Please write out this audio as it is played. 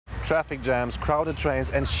Traffic jams, crowded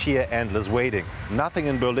trains and sheer endless waiting. Nothing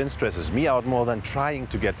in Berlin stresses me out more than trying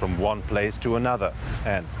to get from one place to another.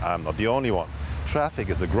 And I'm not the only one. Traffic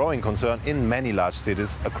is a growing concern in many large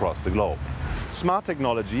cities across the globe. Smart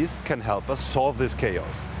technologies can help us solve this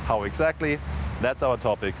chaos. How exactly? That's our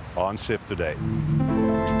topic on Shift today.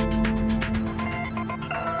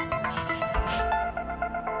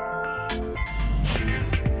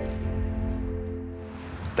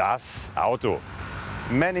 Das Auto.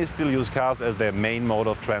 Many still use cars as their main mode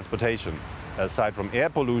of transportation. Aside from air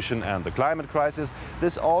pollution and the climate crisis,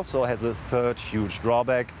 this also has a third huge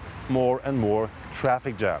drawback: more and more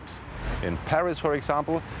traffic jams. In Paris, for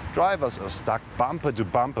example, drivers are stuck bumper to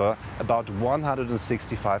bumper about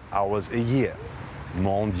 165 hours a year.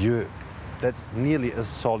 Mon Dieu! That's nearly a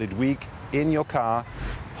solid week in your car,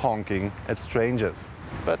 honking at strangers.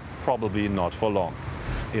 But probably not for long.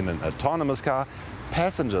 In an autonomous car,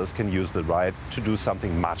 passengers can use the ride to do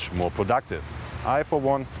something much more productive. I, for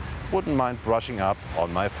one, wouldn't mind brushing up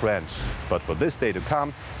on my French. But for this day to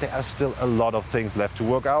come, there are still a lot of things left to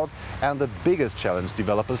work out, and the biggest challenge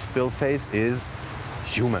developers still face is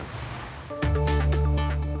humans.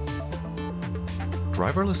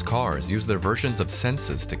 Driverless cars use their versions of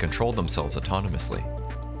senses to control themselves autonomously.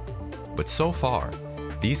 But so far,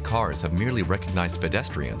 these cars have merely recognized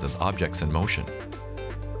pedestrians as objects in motion.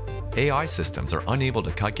 AI systems are unable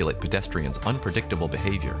to calculate pedestrians' unpredictable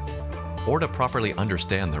behavior or to properly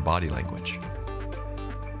understand their body language.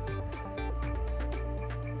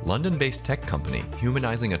 London-based tech company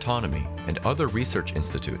Humanizing Autonomy and other research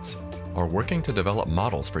institutes are working to develop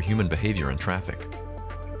models for human behavior in traffic.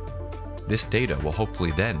 This data will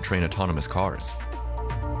hopefully then train autonomous cars.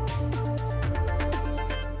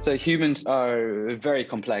 So humans are very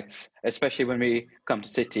complex, especially when we come to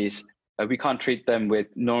cities. We can't treat them with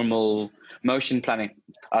normal motion planning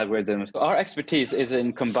algorithms. Our expertise is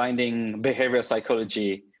in combining behavioral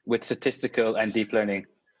psychology with statistical and deep learning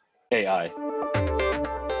AI.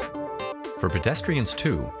 For pedestrians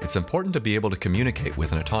too, it's important to be able to communicate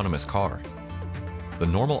with an autonomous car. The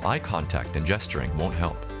normal eye contact and gesturing won't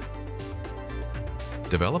help.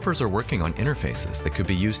 Developers are working on interfaces that could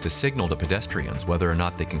be used to signal to pedestrians whether or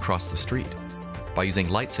not they can cross the street, by using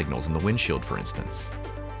light signals in the windshield, for instance.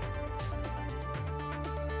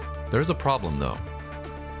 There's a problem though.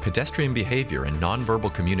 Pedestrian behavior and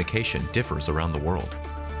nonverbal communication differs around the world.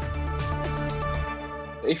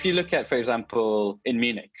 If you look at, for example, in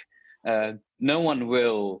Munich, no one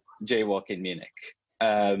will jaywalk in Munich.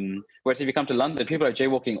 Whereas if you come to London, people are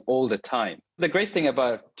jaywalking all the time. The great thing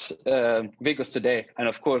about vehicles today, and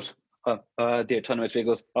of course the autonomous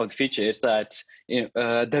vehicles of the future, is that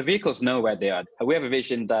the vehicles know where they are. We have a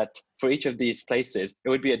vision that for each of these places, it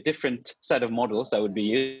would be a different set of models that would be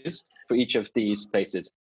used for each of these places.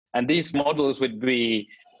 And these models would be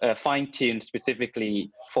fine-tuned specifically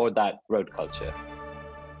for that road culture.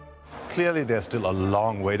 Clearly, there's still a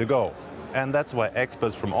long way to go. And that's why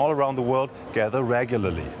experts from all around the world gather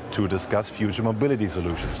regularly to discuss future mobility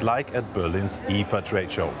solutions, like at Berlin's IFA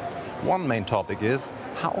trade show. One main topic is,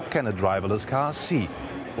 how can a driverless car see?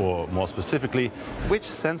 Or more specifically, which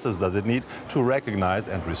sensors does it need to recognize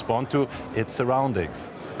and respond to its surroundings?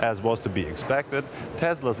 As was to be expected,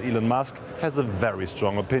 Tesla's Elon Musk has a very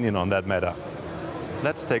strong opinion on that matter.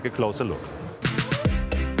 Let's take a closer look.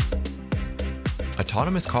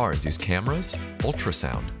 Autonomous cars use cameras,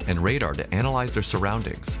 ultrasound, and radar to analyze their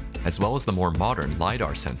surroundings, as well as the more modern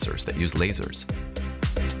LIDAR sensors that use lasers.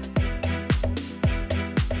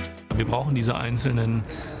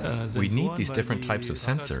 We need these different types of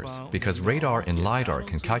sensors because radar and LIDAR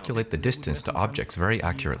can calculate the distance to objects very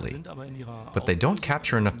accurately. But they don't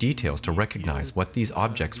capture enough details to recognize what these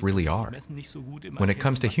objects really are. When it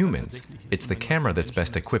comes to humans, it's the camera that's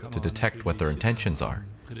best equipped to detect what their intentions are.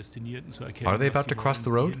 Are they about to cross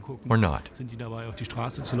the road or not?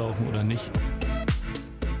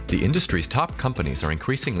 The industry's top companies are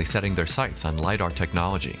increasingly setting their sights on LIDAR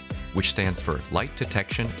technology, which stands for Light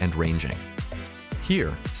Detection and Ranging.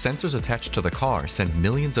 Here, sensors attached to the car send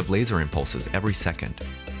millions of laser impulses every second.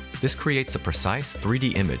 This creates a precise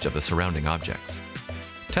 3D image of the surrounding objects.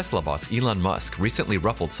 Tesla boss Elon Musk recently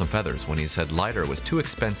ruffled some feathers when he said LIDAR was too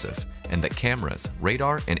expensive and that cameras,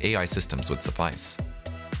 radar, and AI systems would suffice.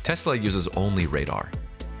 Tesla uses only radar.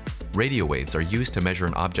 Radio waves are used to measure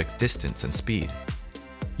an object's distance and speed.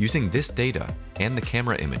 Using this data and the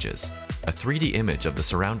camera images, a 3D image of the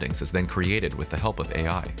surroundings is then created with the help of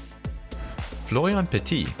AI. Florian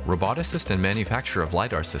Petit, roboticist and manufacturer of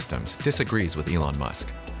LiDAR systems, disagrees with Elon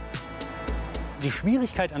Musk. The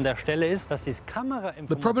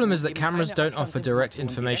problem is that cameras don't offer direct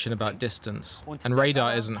information about distance, and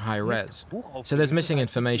radar isn't high-res, so there's missing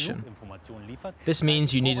information. This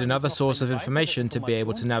means you need another source of information to be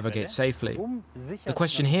able to navigate safely. The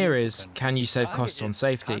question here is, can you save costs on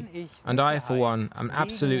safety? And I, for one, am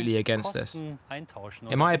absolutely against this. In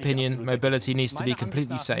my opinion, mobility needs to be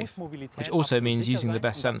completely safe, which also means using the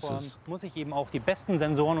best sensors.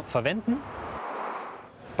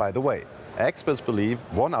 By the way, experts believe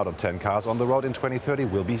 1 out of 10 cars on the road in 2030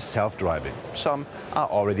 will be self-driving. Some are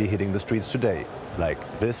already hitting the streets today, like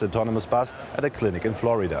this autonomous bus at a clinic in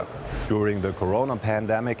Florida. During the corona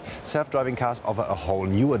pandemic, self-driving cars offer a whole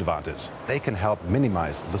new advantage. They can help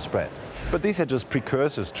minimize the spread. But these are just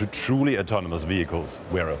precursors to truly autonomous vehicles,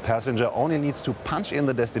 where a passenger only needs to punch in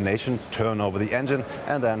the destination, turn over the engine,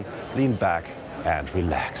 and then lean back and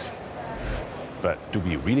relax. But do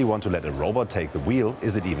we really want to let a robot take the wheel?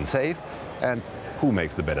 Is it even safe? And who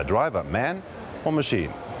makes the better driver, man or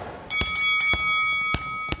machine?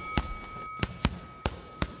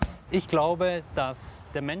 I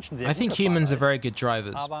think humans are very good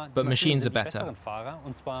drivers, but machines are better.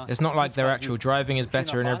 It's not like their actual driving is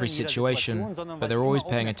better in every situation, but they're always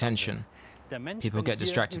paying attention. People get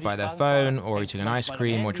distracted by their phone, or eating an ice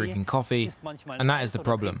cream, or drinking coffee, and that is the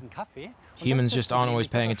problem. Humans just aren't always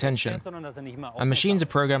paying attention. And machines are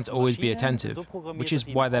programmed to always be attentive, which is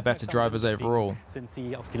why they're better drivers overall. At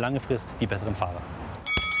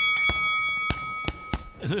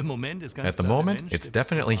the moment, it's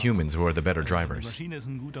definitely humans who are the better drivers.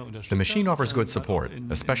 The machine offers good support,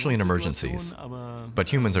 especially in emergencies,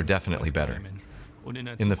 but humans are definitely better.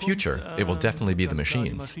 In the future, it will definitely be the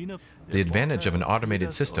machines. The advantage of an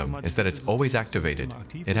automated system is that it's always activated.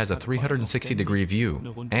 It has a 360-degree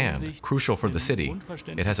view, and, crucial for the city,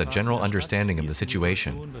 it has a general understanding of the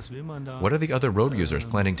situation. What are the other road users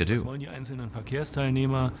planning to do?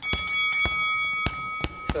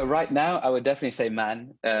 So right now, I would definitely say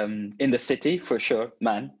man. In the city, for sure,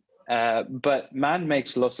 man. But man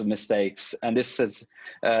makes lots of mistakes, and this has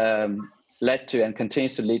led to and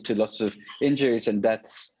continues to lead to lots of injuries and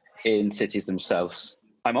deaths in cities themselves.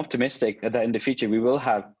 I'm optimistic that in the future we will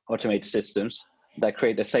have automated systems that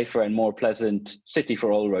create a safer and more pleasant city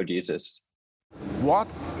for all road users. What?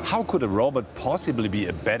 How could a robot possibly be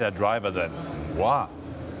a better driver than moi?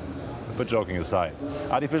 But joking aside,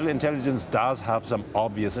 artificial intelligence does have some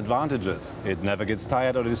obvious advantages. It never gets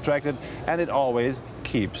tired or distracted, and it always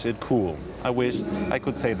keeps it cool. I wish I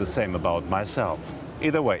could say the same about myself.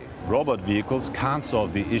 Either way, robot vehicles can't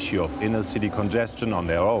solve the issue of inner city congestion on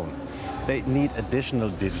their own. They need additional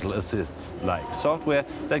digital assists, like software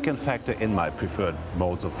that can factor in my preferred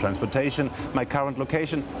modes of transportation, my current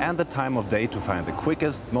location, and the time of day to find the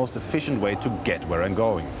quickest, most efficient way to get where I'm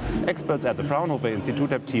going. Experts at the Fraunhofer Institute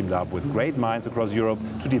have teamed up with great minds across Europe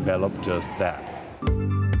to develop just that.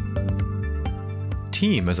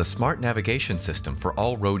 TEAM is a smart navigation system for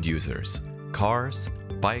all road users: cars,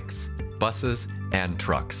 bikes, buses, and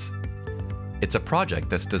trucks. It's a project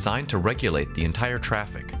that's designed to regulate the entire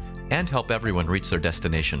traffic and help everyone reach their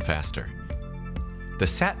destination faster. The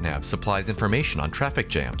sat-nav supplies information on traffic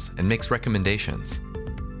jams and makes recommendations.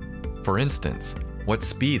 For instance, what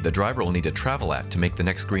speed the driver will need to travel at to make the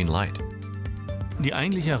next green light.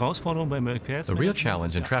 The real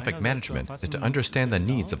challenge in traffic management is to understand the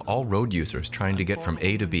needs of all road users trying to get from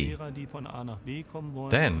A to B.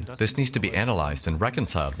 Then, this needs to be analyzed and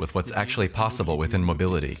reconciled with what's actually possible within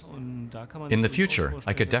mobility. In the future,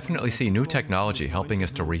 I could definitely see new technology helping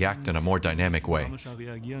us to react in a more dynamic way.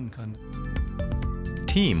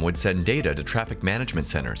 TEAM would send data to traffic management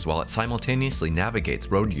centers while it simultaneously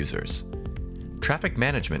navigates road users. Traffic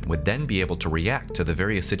management would then be able to react to the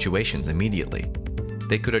various situations immediately.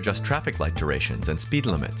 They could adjust traffic light durations and speed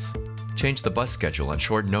limits, change the bus schedule on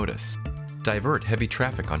short notice, divert heavy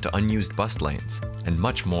traffic onto unused bus lanes, and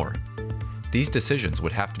much more. These decisions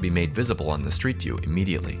would have to be made visible on the street view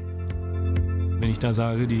immediately.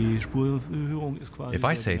 If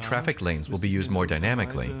I say traffic lanes will be used more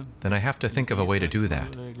dynamically, then I have to think of a way to do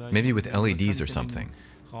that, maybe with LEDs or something.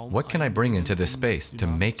 What can I bring into this space to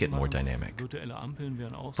make it more dynamic?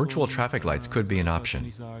 Virtual traffic lights could be an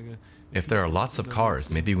option. If there are lots of cars,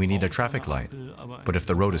 maybe we need a traffic light. But if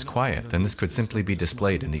the road is quiet, then this could simply be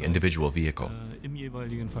displayed in the individual vehicle.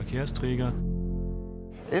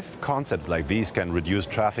 If concepts like these can reduce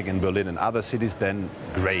traffic in Berlin and other cities, then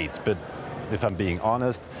great. But if I'm being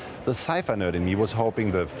honest, the sci-fi nerd in me was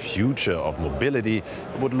hoping the future of mobility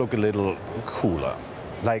would look a little cooler,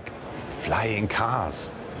 like flying cars.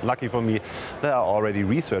 Lucky for me, there are already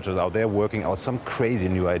researchers out there working out some crazy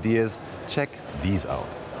new ideas. Check these out.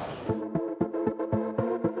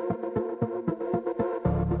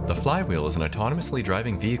 The flywheel is an autonomously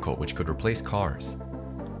driving vehicle which could replace cars.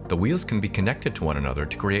 The wheels can be connected to one another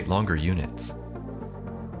to create longer units.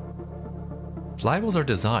 Flywheels are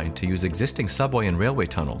designed to use existing subway and railway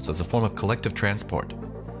tunnels as a form of collective transport,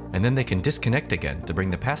 and then they can disconnect again to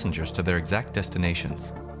bring the passengers to their exact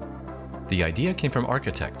destinations. The idea came from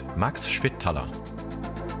architect Max Schwitthaler.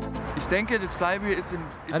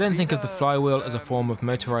 I don't think of the flywheel as a form of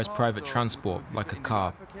motorized private transport, like a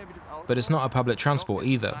car. But it's not a public transport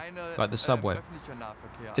either, like the subway.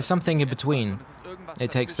 It's something in between. It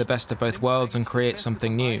takes the best of both worlds and creates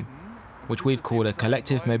something new, which we've called a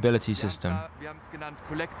collective mobility system.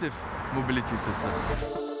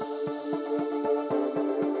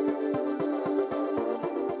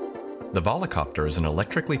 The Volocopter is an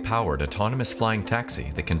electrically powered autonomous flying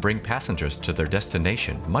taxi that can bring passengers to their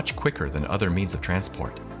destination much quicker than other means of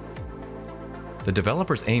transport. The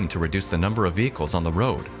developers aim to reduce the number of vehicles on the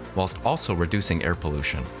road, whilst also reducing air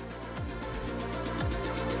pollution.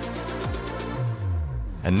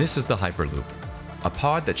 And this is the Hyperloop, a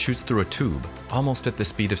pod that shoots through a tube almost at the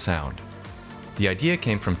speed of sound. The idea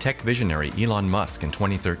came from tech visionary Elon Musk in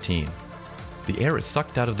 2013. The air is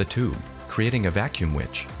sucked out of the tube, creating a vacuum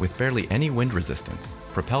which, with barely any wind resistance,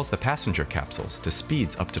 propels the passenger capsules to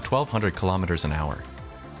speeds up to 1,200 kilometers an hour.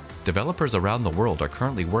 Developers around the world are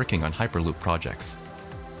currently working on Hyperloop projects.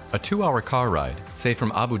 A 2-hour car ride, say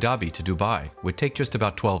from Abu Dhabi to Dubai, would take just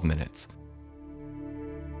about 12 minutes.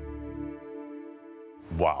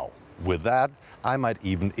 Wow, with that, I might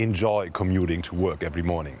even enjoy commuting to work every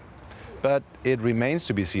morning. But it remains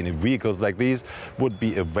to be seen if vehicles like these would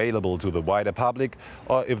be available to the wider public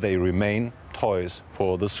or if they remain toys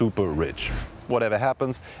for the super rich. Whatever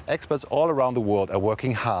happens, experts all around the world are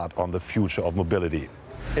working hard on the future of mobility.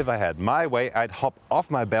 If I had my way, I'd hop off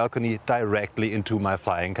my balcony directly into my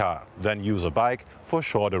flying car, then use a bike for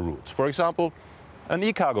shorter routes. For example, an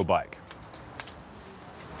e-cargo bike.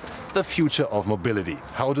 The future of mobility.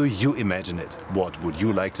 How do you imagine it? What would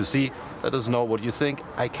you like to see? Let us know what you think.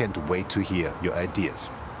 I can't wait to hear your ideas.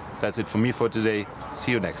 That's it for me for today.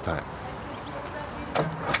 See you next time.